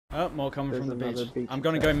Oh, more coming There's from the another beach. beach I'm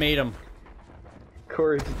gonna attack. go meet him.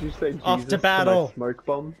 Corey, did you say Jesus Off to battle. my smoke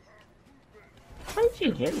bomb? How did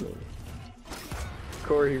you hit me?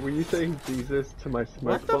 Corey, were you saying Jesus to my smoke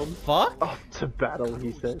What the bomb? fuck? Off to battle,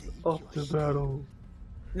 he says. Off to battle.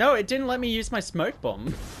 No, it didn't let me use my smoke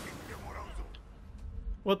bomb.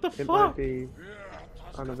 What the It fuck? might be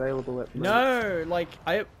unavailable at the moment. No, like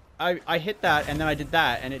I hit that and then I did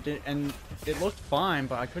that and it looked fine,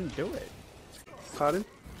 but I couldn't do it. Pardon?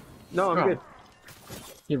 No, I'm Oh. good.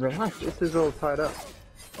 You relaxed. This is all tied up.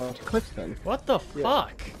 Oh, to click then. What the Yeah.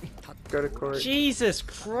 fuck? Go to Corey. Jesus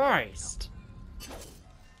Christ!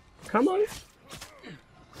 Come on.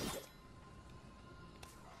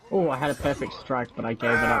 Oh, I had a perfect strike, but I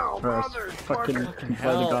gave it up first. Fucking blow the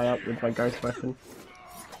hell. guy up with my ghost weapon.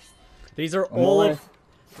 These are I'm all alive.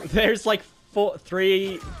 there's like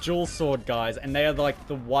three dual sword guys, and they are like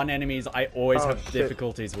the one enemies I always Oh, have shit.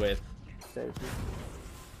 difficulties with. Save me.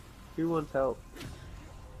 Who wants help?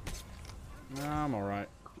 Nah, I'm alright.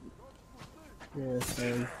 Yeah,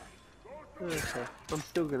 same. Okay. I'm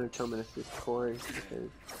still gonna come and assist Corey because...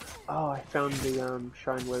 Oh, I found the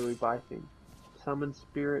shrine where we buy things. Summon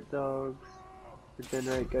spirit dogs.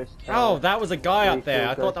 Regenerate ghost Oh, tower, that was a guy up there.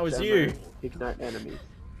 refill I thought that was ghost you. ammo, Ignite enemies.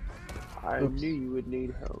 I Oops. knew you would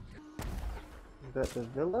need help. Is that the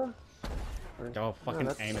villa? Or... Oh, No, fucking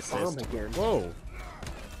that's aim the farm assist. again. Whoa.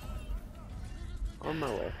 On my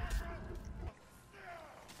way.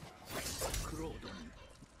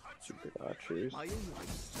 Stupid archers.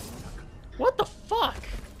 What the fuck?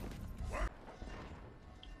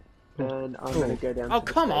 And I'm gonna go down Oh, to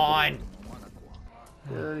the come stable. on!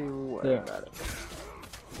 Don't even worry Yeah. about it.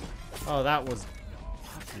 Oh, that was...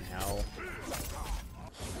 Fucking hell.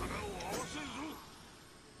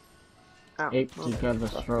 Ow. Apes Oh, together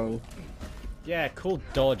fuck. strong. Yeah, cool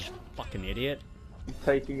dodge, fucking idiot. I'm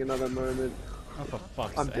taking another moment. Oh, for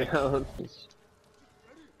fuck's I'm sake. down.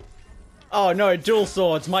 Oh no, dual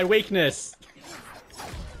swords, my weakness!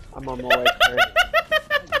 I'm on my way there.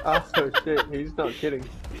 Oh shit, he's not kidding.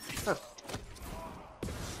 Huh.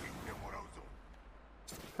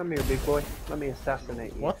 Come here, big boy. Let me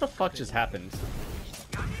assassinate you. What the fuck just happened?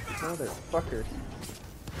 Motherfucker.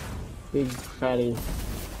 Big fatty.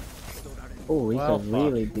 Oh, he's Well, a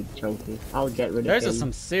really big chunky. I'll get rid of Those him. are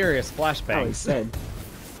some serious Oh, he's flashbangs. dead.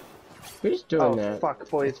 Who's doing Oh that? fuck,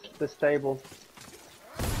 boys. The stable.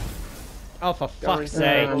 Oh, for Going fuck's to-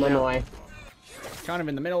 sake. I'm on the way. Kind of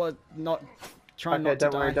in the middle of not... Trying Okay, not to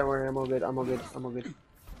don't worry, die. don't worry. I'm all good. I'm all good. I'm all good.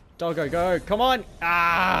 Doggo, go! Come on!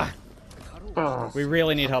 Ah! Oh, We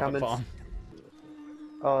really need help at coming. farm.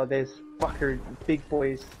 Oh, there's fucker big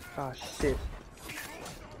boys. Oh shit.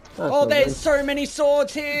 that's Oh, not there's good. so many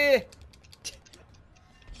swords here!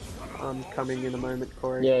 I'm coming in a moment,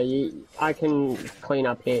 Corey. Yeah, I can clean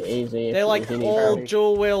up here easy. if They're like you need all help.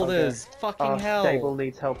 dual wielders. Fucking Oh, hell. stable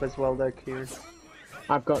needs help as well, though, Kieran.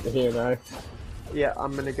 I've got the here though. Yeah,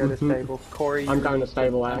 I'm gonna go to stable. Corey, I'm you going to need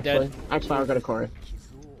stable I'm actually. dead. Actually, I'll go to Corey.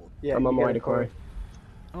 Yeah, I'm on you my go way to Corey.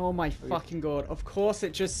 Oh my fucking god. Of course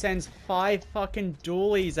it just sends 5 fucking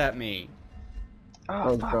dualies at me.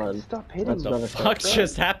 Oh, Oh, fuck, God. stop hitting What me. the another fuck shot.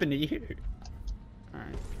 just happened to you?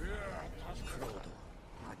 Alright.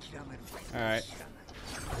 Alright.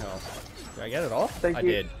 Hell. Did I get it off? Thank I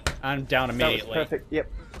you. did. I'm down That was immediately. perfect, yep.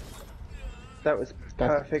 That was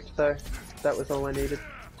perfect, though. That was all I needed.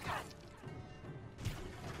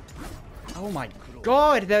 Oh my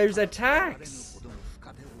god, those attacks!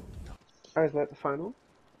 Oh, is that the final?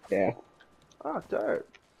 Yeah. Oh, dope.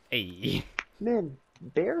 Hey. Man,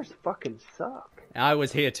 bears fucking suck. I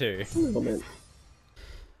was here too. A little bit.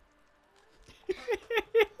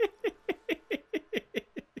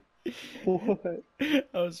 What?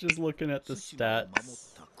 I was just looking at the stats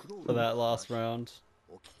for that last round.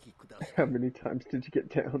 How many times did you get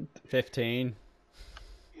downed? 15.